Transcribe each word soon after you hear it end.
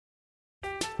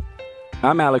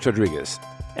I'm Alex Rodriguez.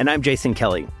 And I'm Jason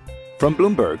Kelly. From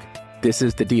Bloomberg, this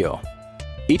is The Deal.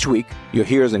 Each week, you'll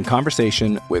hear us in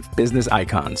conversation with business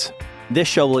icons. This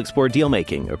show will explore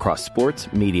deal-making across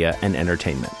sports, media, and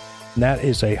entertainment. That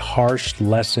is a harsh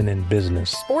lesson in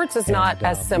business. Sports is not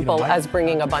as simple as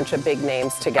bringing a bunch of big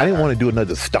names together. I didn't want to do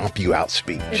another stomp you out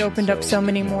speech. It opened up so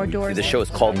many more doors. The show is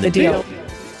called The Deal.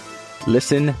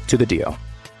 Listen to The Deal.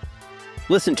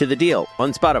 Listen to The Deal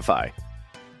on Spotify.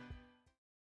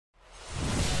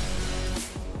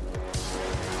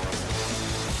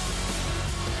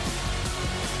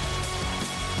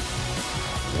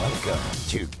 Welcome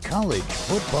to College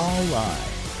Football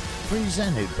Live,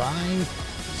 presented by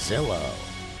Zillow.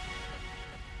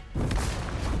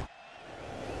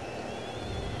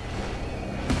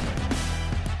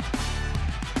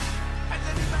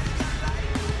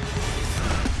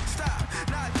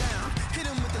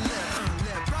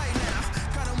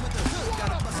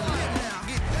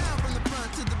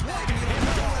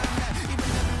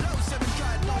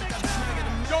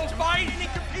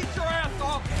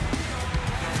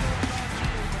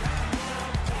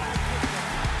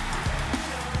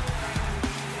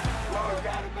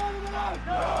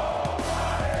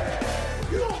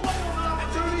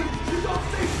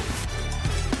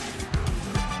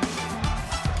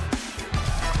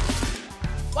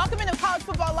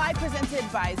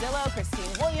 Presented by Zillow.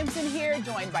 Christine Williamson here,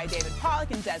 joined by David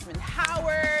Pollack and Desmond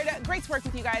Howard. Great to work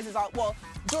with you guys.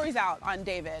 Jury's out on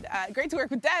David. Great to work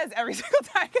with Des every single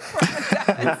time.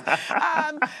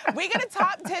 We get a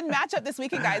top 10 matchup this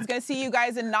weekend, guys. Going to see you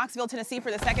guys in Knoxville, Tennessee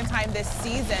for the second time this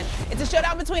season. It's a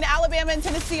showdown between Alabama and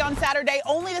Tennessee on Saturday.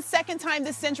 Only the second time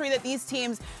this century that these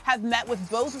teams have met, with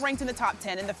both ranked in the top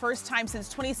 10, and the first time since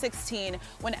 2016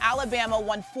 when Alabama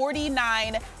won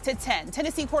 49-10.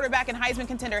 Tennessee quarterback and Heisman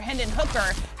contender Hendon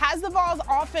Hooker has the Vols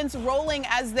offense rolling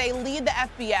as they lead the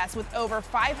FBS with over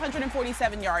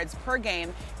 547 yards per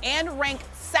game and rank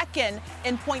second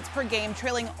in points per game,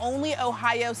 trailing only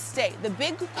Ohio State. The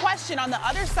big question on the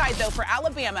other side, though, for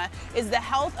Alabama is the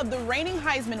health of the reigning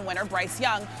Heisman winner, Bryce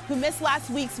Young, who missed last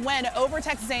week's win over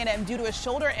Texas A&M due to a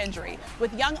shoulder injury.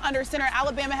 With Young under center,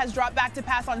 Alabama has dropped back to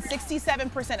pass on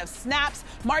 67% of snaps.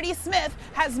 Marty Smith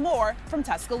has more from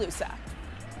Tuscaloosa.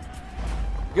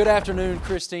 Good afternoon,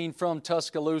 Christine, from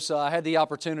Tuscaloosa. I had the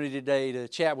opportunity today to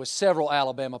chat with several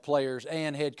Alabama players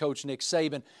and head coach Nick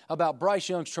Saban about Bryce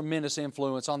Young's tremendous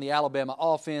influence on the Alabama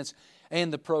offense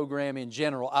and the program in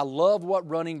general. I love what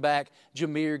running back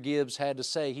Jahmyr Gibbs had to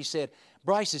say. He said,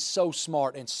 Bryce is so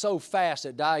smart and so fast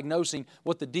at diagnosing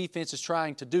what the defense is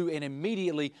trying to do and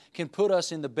immediately can put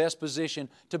us in the best position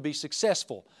to be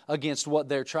successful against what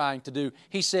they're trying to do.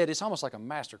 He said it's almost like a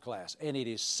master class, and it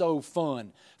is so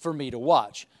fun for me to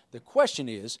watch. The question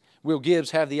is, will Gibbs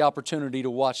have the opportunity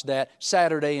to watch that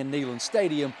Saturday in Neyland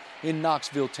Stadium in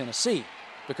Knoxville, Tennessee?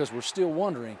 Because we're still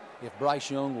wondering if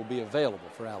Bryce Young will be available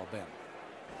for Alabama.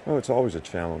 Well, it's always a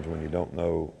challenge when you don't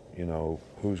know,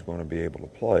 who's going to be able to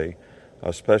play.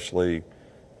 Especially,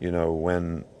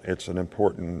 when it's an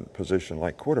important position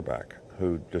like quarterback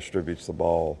who distributes the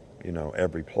ball,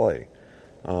 every play.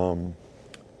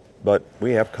 But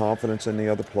we have confidence in the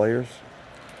other players.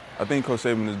 I think Coach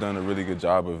Saban has done a really good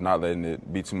job of not letting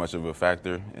it be too much of a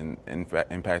factor in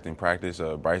impacting practice.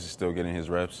 Bryce is still getting his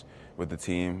reps with the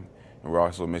team, and we're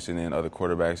also mixing in other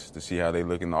quarterbacks to see how they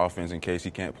look in the offense in case he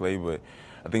can't play. But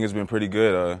I think it's been pretty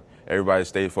good. Everybody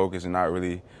stayed focused and not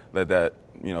really let that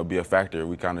be a factor.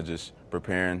 We kind of just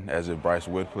preparing as if Bryce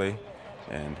would play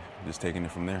and just taking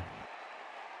it from there.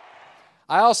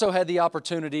 I also had the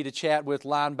opportunity to chat with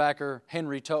linebacker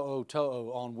Henry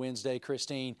To'o on Wednesday,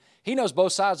 Christine. He knows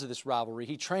both sides of this rivalry.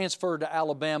 He transferred to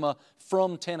Alabama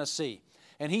from Tennessee.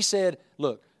 And he said,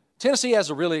 look, Tennessee has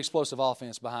a really explosive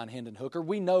offense behind Hendon Hooker.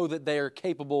 We know that they are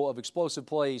capable of explosive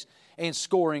plays and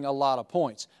scoring a lot of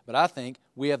points. But I think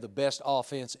we have the best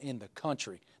offense in the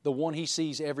country, the one he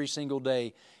sees every single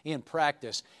day in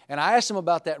practice. And I asked him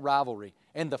about that rivalry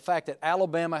and the fact that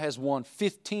Alabama has won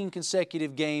 15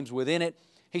 consecutive games within it.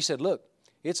 He said, look,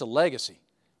 it's a legacy,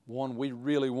 one we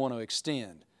really want to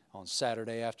extend on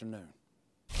Saturday afternoon.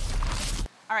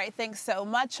 All right, thanks so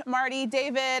much, Marty.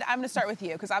 David, I'm going to start with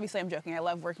you because obviously I'm joking. I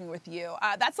love working with you.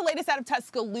 That's the latest out of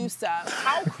Tuscaloosa.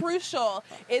 How crucial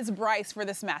is Bryce for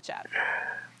this matchup?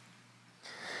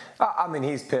 I mean,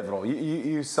 he's pivotal.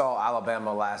 You saw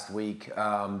Alabama last week.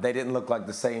 They didn't look like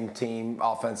the same team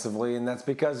offensively, and that's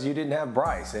because you didn't have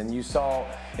Bryce. And you saw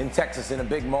in Texas in a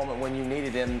big moment when you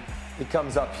needed him, he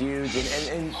comes up huge.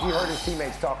 And you heard his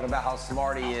teammates talking about how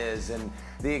smart he is and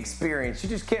the experience. You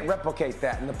just can't replicate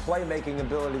that and the playmaking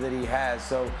ability that he has.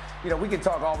 So, we can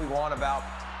talk all we want about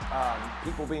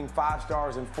people being 5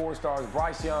 stars and 4 stars.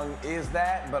 Bryce Young is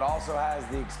that, but also has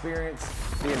the experience,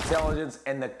 the intelligence,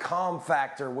 and the calm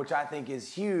factor, which I think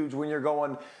is huge when you're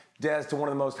going, Des, to one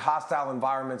of the most hostile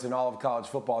environments in all of college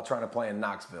football, trying to play in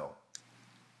Knoxville.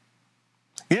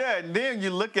 Yeah, and then you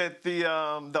look at the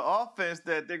offense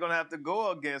that they're going to have to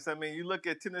go against. I mean, you look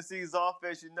at Tennessee's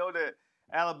offense, you know that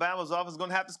Alabama's offense is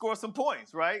going to have to score some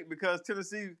points, right? Because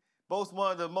Tennessee boasts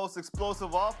one of the most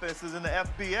explosive offenses in the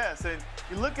FBS. And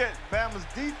you look at Bama's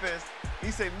defense,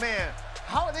 you say, man,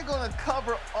 how are they going to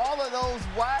cover all of those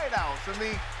wideouts? I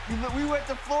mean, we went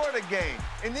to Florida game,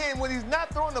 and then when he's not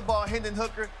throwing the ball, Hendon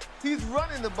Hooker, he's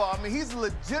running the ball. I mean, he's a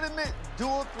legitimate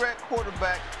dual-threat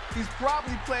quarterback. He's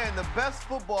probably playing the best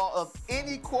football of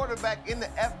any quarterback in the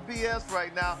FBS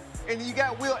right now. And you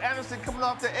got Will Anderson coming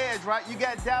off the edge, right? You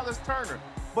got Dallas Turner.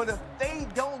 But if they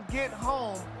don't get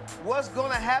home, what's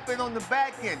going to happen on the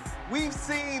back end? We've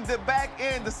seen the back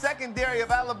end, the secondary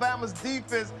of Alabama's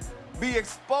defense be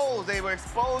exposed. They were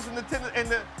exposed in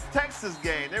the Texas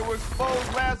game. They were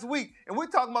exposed last week. And we're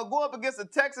talking about going up against a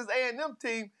Texas A&M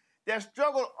team that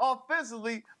struggled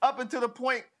offensively up until the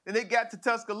point that they got to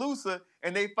Tuscaloosa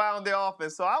and they found their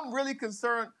offense. So I'm really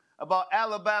concerned about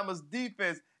Alabama's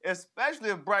defense, especially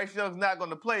if Bryce Young's not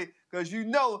going to play, because you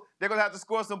know they're going to have to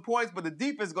score some points, but the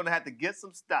defense is going to have to get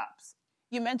some stops.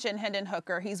 You mentioned Hendon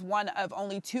Hooker. He's one of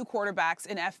only 2 quarterbacks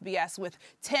in FBS with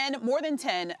more than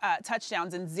 10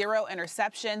 touchdowns and 0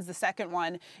 interceptions. The second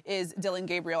one is Dylan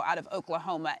Gabriel out of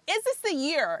Oklahoma. Is this the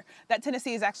year that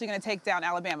Tennessee is actually going to take down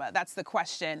Alabama? That's the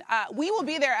question. We will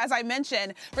be there, as I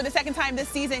mentioned, for the second time this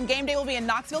season. Game day will be in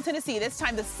Knoxville, Tennessee. This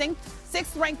time, the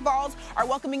 6th-ranked Vols are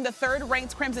welcoming the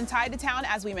 3rd-ranked Crimson Tide to town.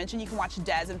 As we mentioned, you can watch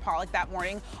Dez and Pollock that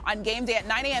morning on game day at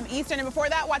 9 a.m. Eastern. And before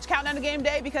that, watch Countdown to Game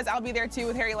Day, because I'll be there too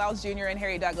with Harry Lyles Jr. and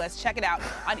Harry Douglas. Check it out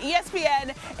on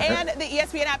ESPN and the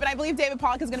ESPN app. And I believe David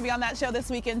Pollock is going to be on that show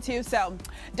this weekend too. So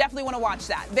definitely want to watch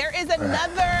that. There is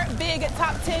another big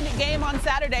top 10 game on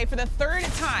Saturday for the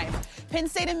 3rd time. Penn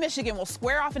State and Michigan will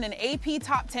square off in an AP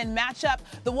top 10 matchup.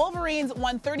 The Wolverines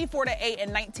won 34-8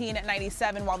 in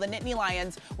 1997, while the Nittany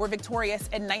Lions were victorious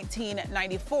in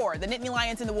 1994. The Nittany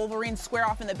Lions and the Wolverines square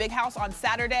off in the Big House on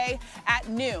Saturday at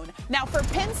noon. Now, for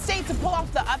Penn State to pull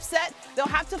off the upset, they'll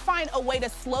have to find a way to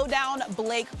slow down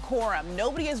Blake Corum.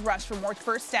 Nobody has rushed for more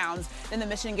first downs than the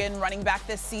Michigan running back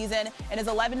this season, and his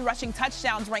 11 rushing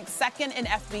touchdowns rank 2nd in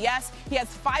FBS. He has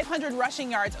 500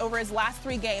 rushing yards over his last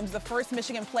 3 games, the first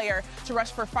Michigan player to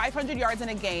rush for 500 yards in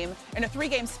a game in a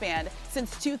 3-game span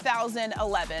since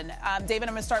 2011. David,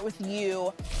 I'm going to start with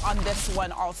you on this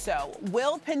one also.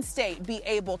 Will Penn State be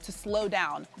able to slow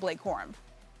down Blake Corum?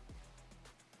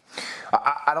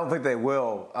 I don't think they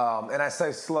will. And I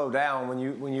say slow down.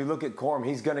 When you look at Corum,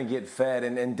 he's going to get fed.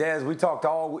 And Dez, we talked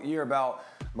all year about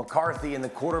McCarthy and the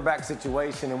quarterback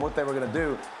situation and what they were going to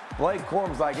do. Blake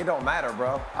Corum's like, it don't matter,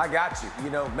 bro. I got you. You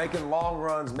know, making long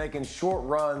runs, making short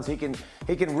runs. He can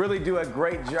really do a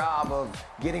great job of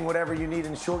getting whatever you need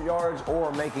in short yards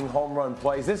or making home run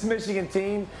plays. This Michigan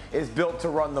team is built to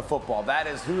run the football. That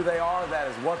is who they are. That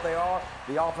is what they are.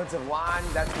 The offensive line,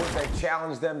 that's what they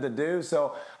challenged them to do.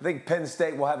 So I think Penn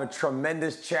State will have a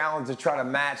tremendous challenge to try to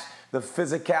match the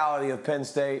physicality of Penn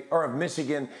State or of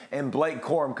Michigan and Blake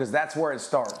Corum, because that's where it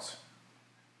starts.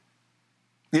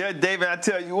 Yeah, David, I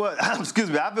tell you what, excuse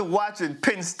me, I've been watching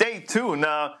Penn State too.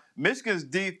 Now, Michigan's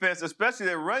defense, especially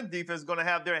their run defense, is going to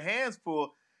have their hands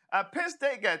full. Penn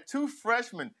State got 2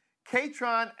 freshmen,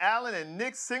 Katron Allen and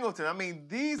Nick Singleton. I mean,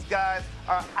 these guys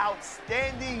are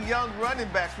outstanding young running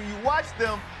backs. When you watch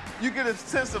them, you get a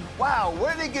sense of, wow,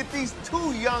 where did they get these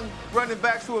 2 young running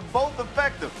backs who are both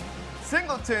effective?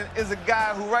 Singleton is a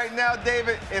guy who right now,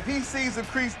 David, if he sees a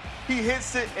crease, he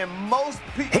hits it, and most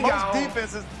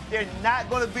defenses, they're not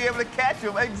going to be able to catch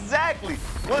him. Exactly.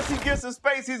 Once he gets in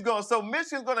space, he's going. So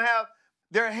Michigan's going to have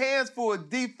their hands full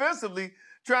defensively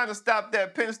trying to stop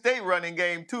that Penn State running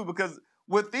game too, because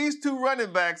with these 2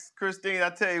 running backs, Christine, I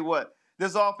tell you what,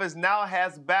 this offense now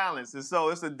has balance, and so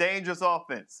it's a dangerous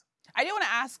offense. I do want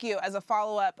to ask you, as a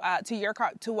follow-up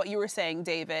to what you were saying,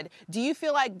 David, do you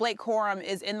feel like Blake Corum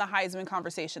is in the Heisman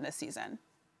conversation this season?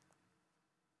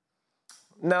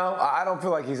 No, I don't feel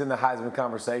like he's in the Heisman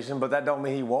conversation, but that don't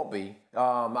mean he won't be.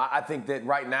 I think that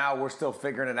right now we're still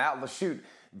figuring it out. Shoot,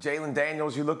 Jalen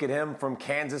Daniels, you look at him from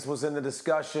Kansas, was in the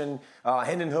discussion.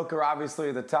 Hendon Hooker, obviously,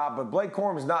 at the top. But Blake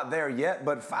Corum's not there yet.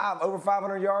 But over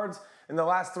 500 yards in the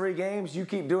last 3 games. You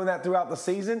keep doing that throughout the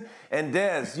season. And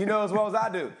Dez, you know as well as I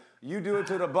do, you do it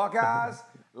to the Buckeyes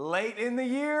late in the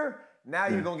year, now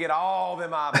you're going to get all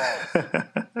them eyeballs.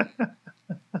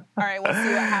 All right, we'll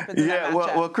see what happens in that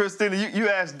matchup. Well, Christina, you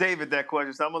asked David that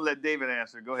question, so I'm going to let David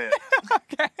answer. Go ahead.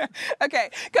 Okay.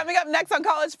 Coming up next on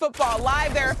College Football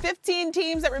Live, there are 15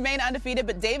 teams that remain undefeated,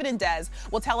 but David and Des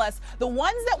will tell us the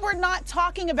ones that we're not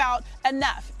talking about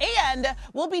enough. And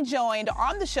we'll be joined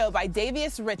on the show by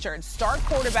Davius Richards, star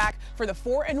quarterback for the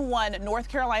 4-1 North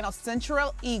Carolina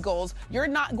Central Eagles. You're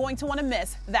not going to want to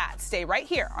miss that. Stay right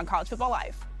here on College Football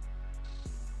Live.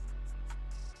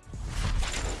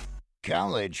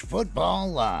 College Football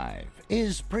Live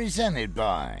is presented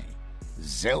by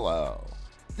Zillow.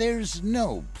 There's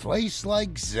no place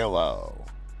like Zillow.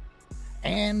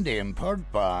 And in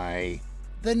part by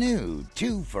the new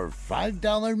 2 for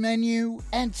 $5 menu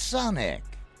at Sonic.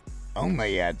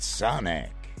 Only at Sonic.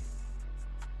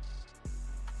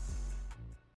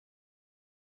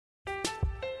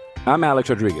 I'm Alex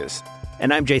Rodriguez.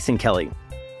 And I'm Jason Kelly.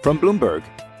 From Bloomberg,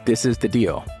 this is The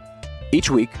Deal. Each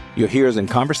week, you'll hear us in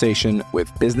conversation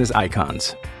with business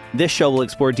icons. This show will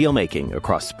explore deal-making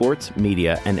across sports,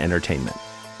 media, and entertainment.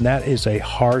 That is a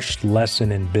harsh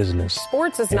lesson in business.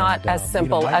 Sports is not as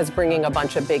simple as bringing a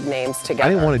bunch of big names together. I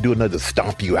didn't want to do another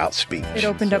stomp you out speech. It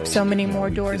opened up so many more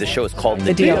doors. The show is called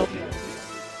The Deal.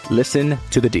 Listen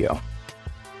to The Deal.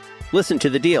 Listen to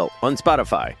The Deal on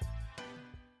Spotify.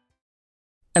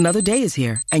 Another day is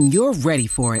here, and you're ready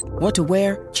for it. What to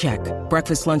wear? Check.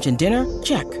 Breakfast, lunch, and dinner?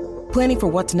 Check. Planning for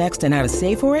what's next and how to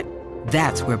save for it?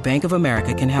 That's where Bank of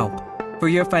America can help. For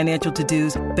your financial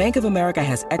to-dos, Bank of America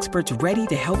has experts ready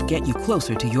to help get you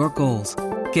closer to your goals.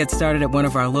 Get started at one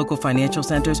of our local financial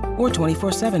centers or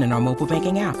 24/7 in our mobile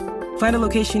banking app. Find a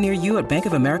location near you at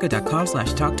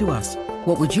bankofamerica.com/talktous.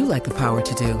 What would you like the power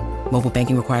to do? Mobile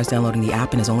banking requires downloading the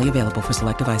app and is only available for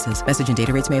select devices. Message and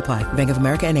data rates may apply. Bank of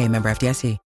America N.A., member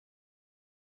FDIC.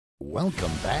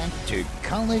 Welcome back to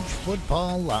College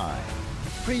Football Live,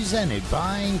 presented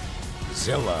by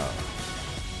Zillow.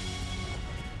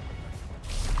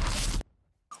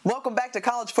 Welcome back to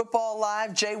College Football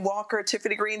Live. Jay Walker,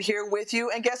 Tiffany Green here with you.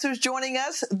 And guess who's joining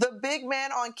us? The big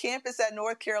man on campus at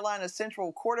North Carolina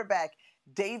Central, quarterback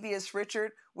Davius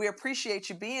Richards. We appreciate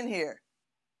you being here.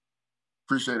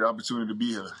 Appreciate the opportunity to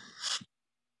be here.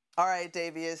 All right,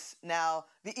 Davius. Now,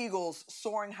 the Eagles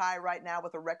soaring high right now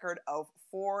with a record of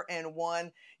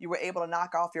 4-1. You were able to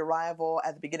knock off your rival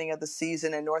at the beginning of the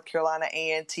season in North Carolina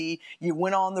A&T. You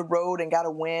went on the road and got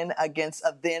a win against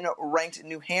a then-ranked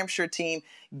New Hampshire team.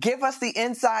 Give us the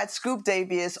inside scoop,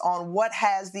 Davius, on what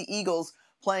has the Eagles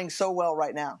playing so well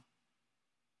right now.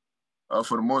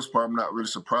 For the most part, I'm not really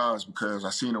surprised because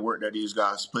I've seen the work that these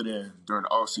guys put in during the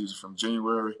offseason from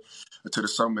January to the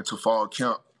summer to fall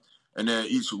camp. And then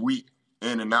each week,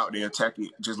 in and out, they attack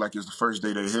it just like it's the first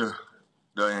day they're here.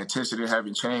 The intensity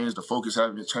haven't changed, the focus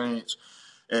haven't changed,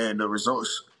 and the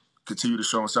results continue to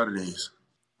show on Saturdays.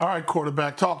 All right,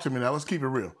 quarterback, talk to me now. Let's keep it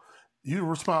real. You're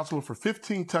responsible for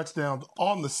 15 touchdowns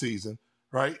on the season,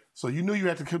 right? So you knew you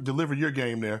had to deliver your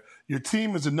game there. Your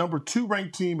team is the number 2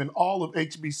 ranked team in all of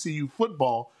HBCU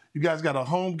football. You guys got a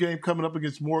home game coming up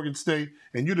against Morgan State,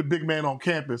 and you're the big man on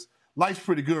campus. Life's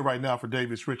pretty good right now for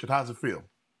Davius Richards. How's it feel?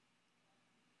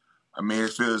 I mean,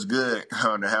 it feels good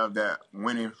to have that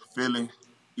winning feeling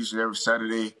each and every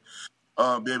Saturday.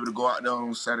 Be able to go out there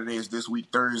on Saturdays this week,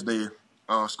 Thursday,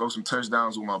 score some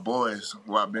touchdowns with my boys,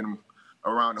 who I've been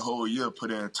around the whole year,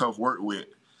 put in tough work with.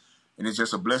 And it's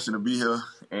just a blessing to be here.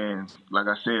 And like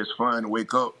I said, it's fun to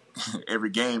wake up every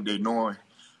game day knowing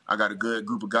I got a good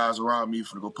group of guys around me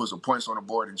for to go put some points on the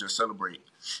board and just celebrate.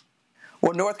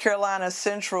 Well, North Carolina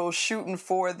Central shooting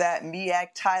for that MEAC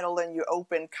title in your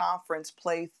open conference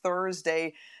play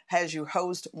Thursday as you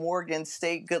host Morgan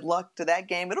State. Good luck to that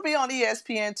game. It'll be on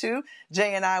ESPN too.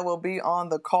 Jay and I will be on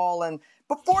the call. And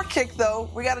before kick, though,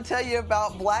 we got to tell you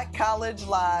about Black College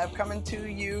Live coming to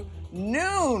you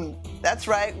noon. That's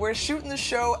right. We're shooting the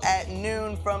show at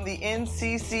noon from the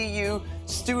NCCU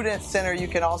Student Center. You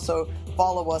can also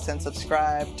follow us and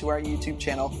subscribe to our YouTube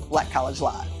channel, Black College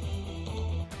Live.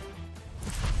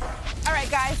 All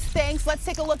right, guys, thanks. Let's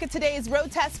take a look at today's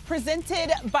road test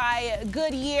presented by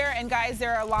Goodyear. And, guys,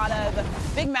 there are a lot of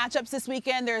big matchups this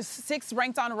weekend. There's 6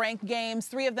 ranked-on-ranked games.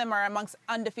 3 of them are amongst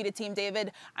undefeated team.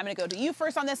 David, I'm going to go to you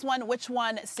first on this one. Which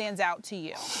one stands out to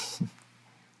you?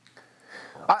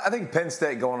 I think Penn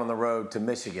State going on the road to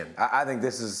Michigan. I think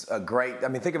this is a great – I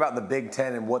mean, think about the Big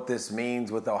Ten and what this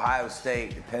means with Ohio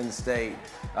State, Penn State,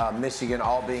 Michigan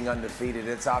all being undefeated.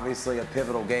 It's obviously a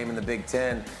pivotal game in the Big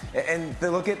Ten. And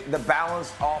look at the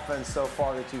balanced offense so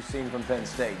far that you've seen from Penn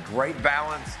State. Great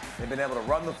balance. They've been able to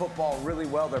run the football really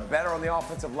well. They're better on the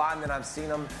offensive line than I've seen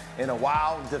them in a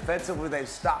while. Defensively, they've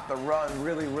stopped the run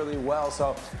really, really well.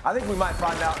 So I think we might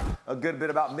find out a good bit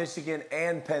about Michigan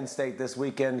and Penn State this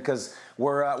weekend because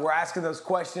we're we're asking those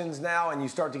questions now, and you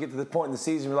start to get to the point in the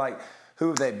season, you're like, who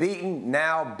have they beaten?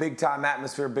 Now, big-time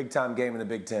atmosphere, big-time game in the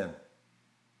Big Ten.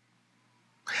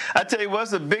 I tell you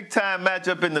what's a big-time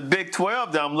matchup in the Big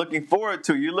 12 that I'm looking forward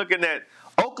to. You're looking at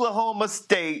Oklahoma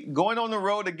State going on the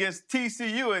road against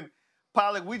TCU. And,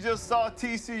 Pollack, we just saw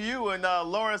TCU in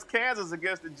Lawrence, Kansas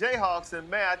against the Jayhawks. And,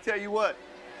 man, I tell you what,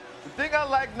 the thing I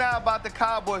like now about the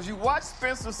Cowboys, you watch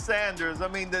Spencer Sanders. I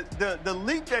mean, the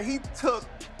leap that he took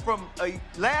from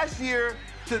last year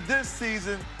to this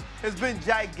season has been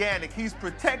gigantic. He's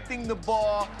protecting the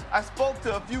ball. I spoke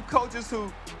to a few coaches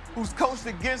who's coached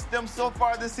against them so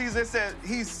far this season. They said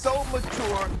he's so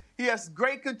mature. He has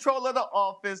great control of the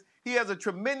offense. He has a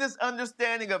tremendous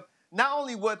understanding of not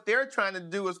only what they're trying to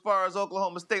do as far as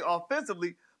Oklahoma State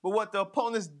offensively, but what the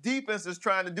opponent's defense is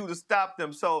trying to do to stop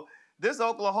them. So this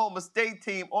Oklahoma State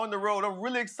team on the road, I'm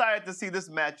really excited to see this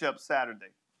matchup Saturday.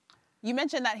 You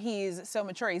mentioned that he's so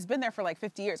mature. He's been there for like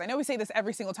 50 years. I know we say this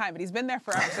every single time, but he's been there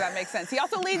forever, so that makes sense. He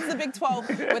also leads the Big 12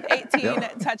 with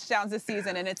 18 touchdowns this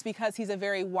season, and it's because he's a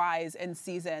very wise and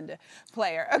seasoned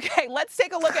player. Okay, let's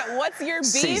take a look at What's Your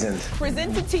Beef,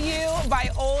 presented to you by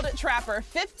Old Trapper.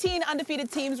 15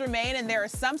 undefeated teams remain, and there are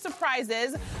some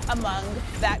surprises among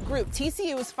that group.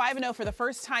 TCU is 5-0 for the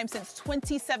first time since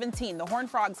 2017. The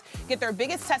Horned Frogs get their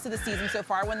biggest test of the season so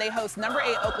far when they host number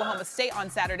 8 Oklahoma State on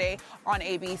Saturday on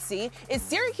ABC. Is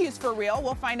Syracuse for real?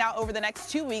 We'll find out over the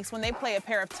next 2 weeks when they play a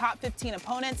pair of top 15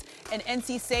 opponents in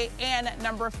NC State and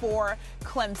number 4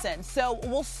 Clemson. So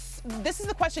this is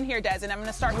the question here, Des, and I'm going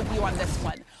to start with you on this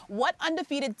one. What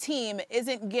undefeated team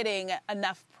isn't getting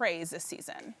enough praise this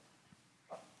season?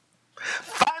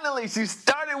 Finally, she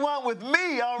started one with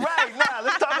me. All right, now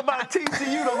let's talk about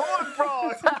TCU, the Horned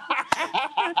Frogs.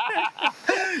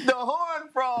 The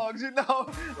Horned Frogs, you know,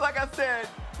 like I said,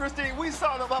 Christine, we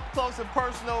saw them up close and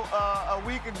personal a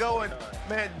week ago. And,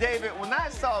 man, David, when I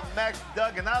saw Max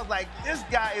Duggan, I was like, this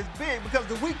guy is big. Because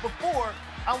the week before,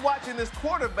 I'm watching this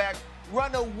quarterback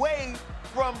run away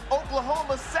from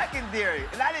Oklahoma's secondary.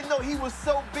 And I didn't know he was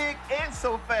so big and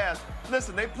so fast.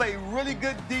 Listen, they play really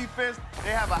good defense.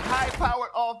 They have a high-powered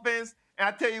offense. And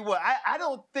I tell you what, I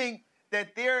don't think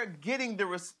that they're getting the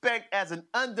respect as an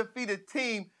undefeated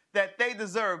team that they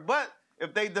deserve. But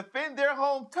if they defend their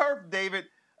home turf, David,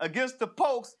 against the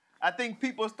Pokes, I think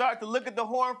people start to look at the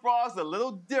Horned Frogs a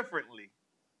little differently.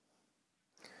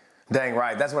 Dang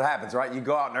right. That's what happens, right? You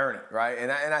go out and earn it, right?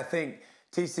 And I think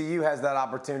TCU has that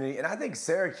opportunity, and I think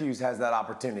Syracuse has that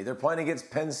opportunity. They're playing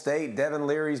against Penn State. Devin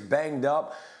Leary's banged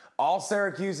up. All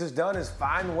Syracuse has done is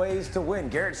find ways to win.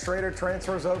 Garrett Schrader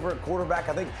transfers over at quarterback.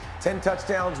 I think 10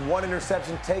 touchdowns, 1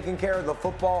 interception, taking care of the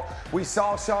football. We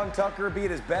saw Sean Tucker be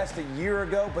at his best a year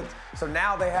ago, but so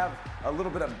now they have a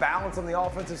little bit of balance on the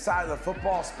offensive side of the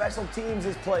football. Special teams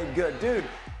has played good. Dude,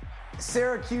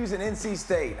 Syracuse and NC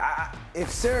State.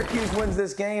 If Syracuse wins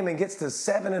this game and gets to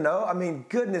 7-0, I mean,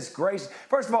 goodness gracious.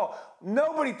 First of all,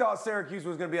 nobody thought Syracuse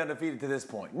was going to be undefeated to this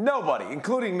point. Nobody,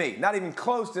 including me. Not even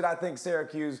close did I think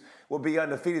Syracuse will be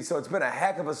undefeated. So it's been a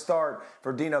heck of a start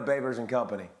for Dino Babers and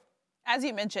company. As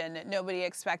you mentioned, nobody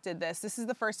expected this. This is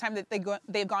the first time that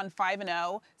they've gone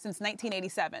 5-0 since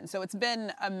 1987. So it's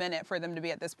been a minute for them to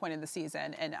be at this point in the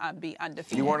season and be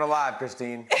undefeated. You weren't alive,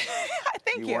 Christine.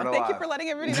 Thank you. Thank you for letting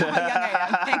everybody know how young I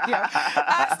am. Thank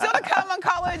you. Still to come on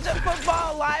College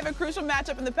Football Live, a crucial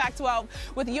matchup in the Pac-12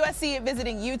 with USC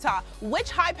visiting Utah.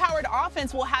 Which high-powered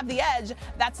offense will have the edge?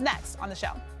 That's next on the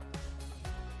show.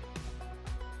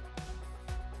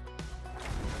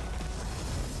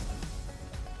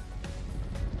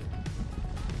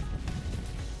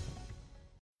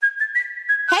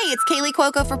 Hey, it's Kaylee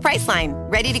Cuoco for Priceline.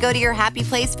 Ready to go to your happy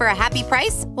place for a happy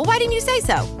price? Well, why didn't you say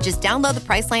so? Just download the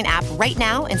Priceline app right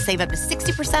now and save up to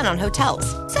 60% on hotels.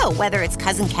 So whether it's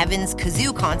Cousin Kevin's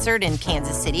Kazoo Concert in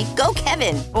Kansas City, go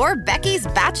Kevin, or Becky's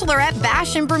Bachelorette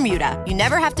Bash in Bermuda, you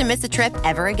never have to miss a trip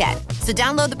ever again. So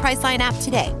download the Priceline app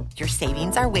today. Your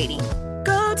savings are waiting.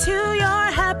 Go to your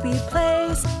happy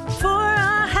place for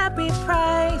a happy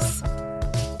price.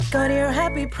 Go to your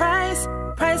happy price,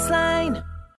 Priceline.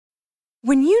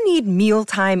 When you need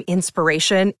mealtime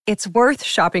inspiration, it's worth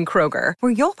shopping Kroger,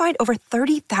 where you'll find over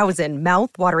 30,000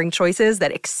 mouth-watering choices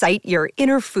that excite your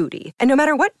inner foodie. And no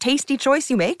matter what tasty choice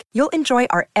you make, you'll enjoy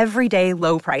our everyday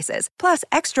low prices, plus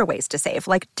extra ways to save,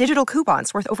 like digital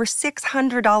coupons worth over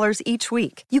 $600 each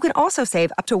week. You can also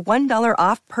save up to $1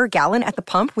 off per gallon at the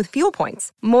pump with fuel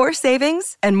points. More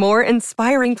savings and more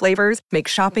inspiring flavors make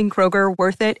shopping Kroger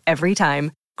worth it every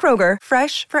time. Kroger,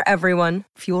 fresh for everyone.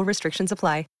 Fuel restrictions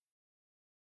apply.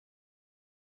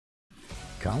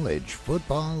 College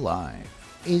Football Live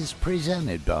is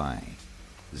presented by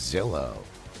Zillow.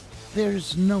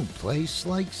 There's no place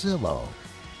like Zillow.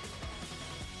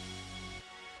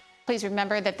 Please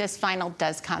remember that this final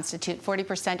does constitute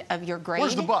 40% of your grade.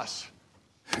 Where's the bus?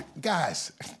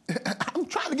 Guys, I'm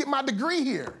trying to get my degree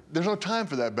here. There's no time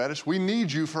for that, Bettis. We need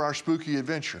you for our spooky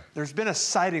adventure. There's been a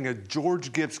sighting of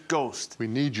George Gibbs' ghost. We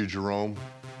need you, Jerome.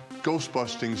 Ghost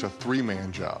busting's a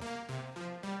 3-man job.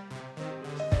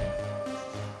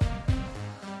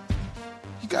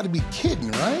 You gotta be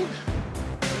kidding, right?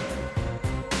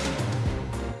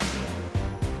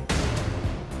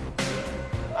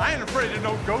 I ain't afraid of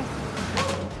no ghost.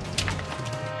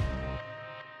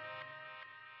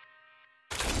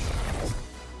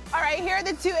 All right, here are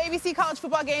the 2 ABC college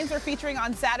football games we're featuring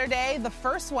on Saturday. The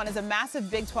first one is a massive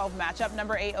Big 12 matchup.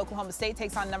 Number 8 Oklahoma State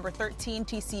takes on number 13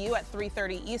 TCU at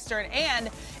 3:30 Eastern. And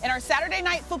in our Saturday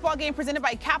night football game presented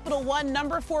by Capital One,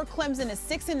 number 4 Clemson is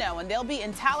 6-0, and they'll be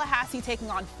in Tallahassee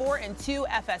taking on 4-2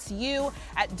 FSU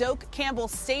at Doak Campbell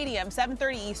Stadium,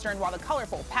 7:30 Eastern, while the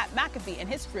colorful Pat McAfee and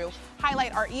his crew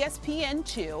highlight our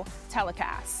ESPN2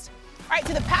 telecast. All right,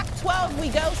 to the Pac-12 we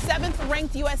go.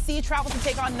 7th-ranked USC travels to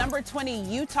take on number 20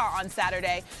 Utah on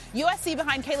Saturday. USC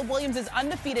behind Caleb Williams is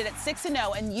undefeated at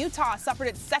 6-0, and Utah suffered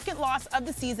its second loss of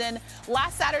the season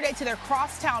last Saturday to their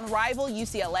crosstown rival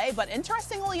UCLA. But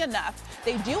interestingly enough,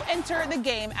 they do enter the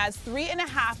game as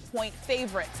 3.5-point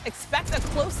favorites. Expect a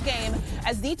close game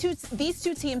as these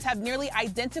two teams have nearly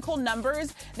identical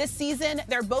numbers this season.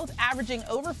 They're both averaging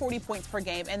over 40 points per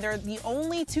game, and they're the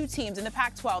only 2 teams in the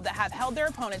Pac-12 that have held their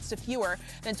opponents to fewer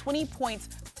than 20 points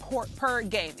per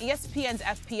game. ESPN's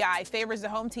FPI favors the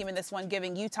home team in this one,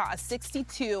 giving Utah a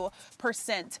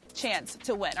 62% chance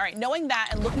to win. All right, knowing that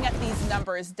and looking at these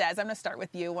numbers, Des, I'm going to start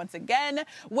with you once again.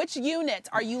 Which unit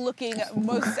are you looking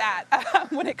most at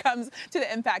when it comes to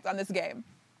the impact on this game?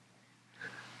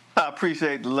 I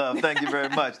appreciate the love. Thank you very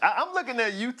much. I'm looking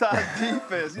at Utah's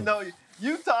defense. You know,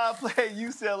 Utah played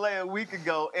UCLA a week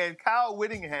ago, and Kyle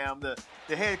Whittingham,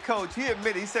 the head coach, he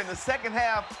admitted, he said in the second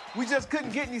half, we just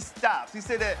couldn't get any stops. He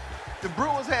said that the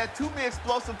Bruins had too many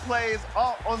explosive plays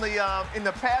in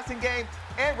the passing game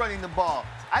and running the ball.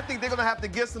 I think they're going to have to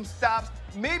get some stops,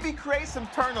 maybe create some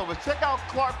turnovers. Check out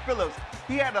Clark Phillips.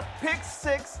 He had a pick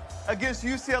 6 against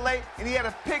UCLA, and he had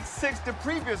a pick 6 the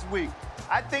previous week.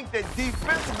 I think that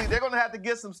defensively, they're going to have to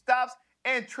get some stops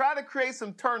and try to create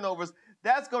some turnovers.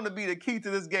 That's going to be the key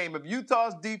to this game. If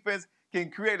Utah's defense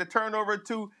can create a turnover or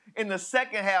 2 in the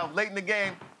second half, late in the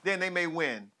game, then they may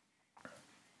win.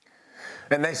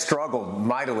 And they struggled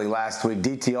mightily last week.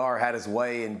 DTR had his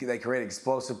way, and they created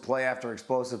explosive play after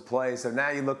explosive play. So now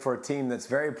you look for a team that's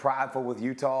very prideful with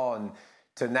Utah and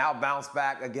to now bounce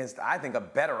back against, I think, a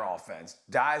better offense.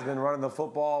 Dye's been running the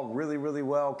football really, really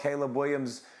well. Caleb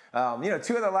Williams, 2 of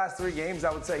the last 3 games,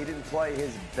 I would say he didn't play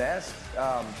his best.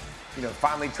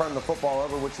 Finally turned the football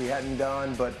over, which he hadn't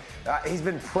done. But he's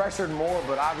been pressured more,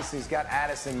 but obviously he's got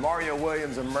Addison. Mario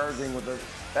Williams emerging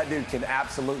that dude can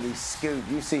absolutely scoot.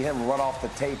 You see him run off the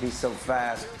tape. He's so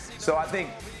fast. So I think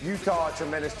Utah, a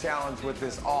tremendous challenge with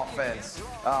this offense.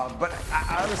 But on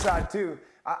the other side, too,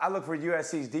 I look for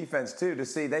USC's defense, too, to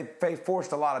see they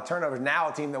forced a lot of turnovers. Now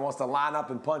a team that wants to line up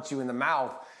and punch you in the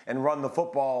mouth and run the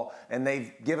football, and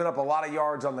they've given up a lot of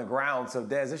yards on the ground. So,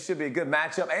 Des, this should be a good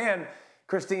matchup. And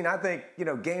Christine, I think,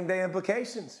 game day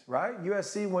implications, right?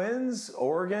 USC wins.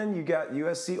 Oregon, you got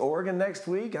USC-Oregon next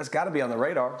week. That's got to be on the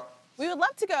radar. We would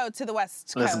love to go to the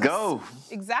West Coast. Let's go.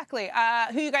 Exactly.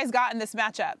 Who you guys got in this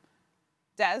matchup?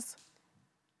 Des?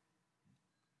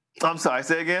 I'm sorry,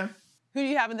 say again? Who do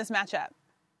you have in this matchup?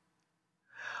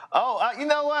 You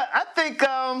know what? I think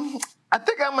I'm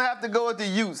going to have to go with the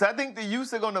Utes. I think the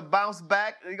Utes are going to bounce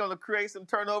back. They're going to create some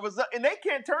turnovers. And they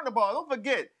can't turn the ball. Don't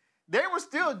forget, they were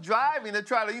still driving to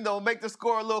try to, make the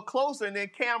score a little closer, and then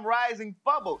Cam Rising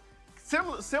fumbled.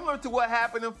 Similar to what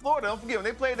happened in Florida. Don't forget, when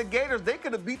they played the Gators, they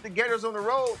could have beat the Gators on the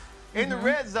road in the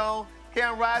red zone.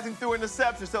 Cam Rising threw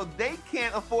interception. So they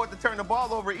can't afford to turn the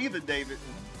ball over either, David.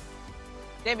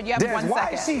 David, you have Des, 1 second. Why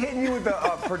is she hitting you with the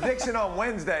prediction on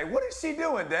Wednesday? What is she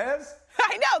doing, Des?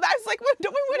 I know. That's like,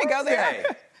 don't we want to go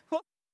there?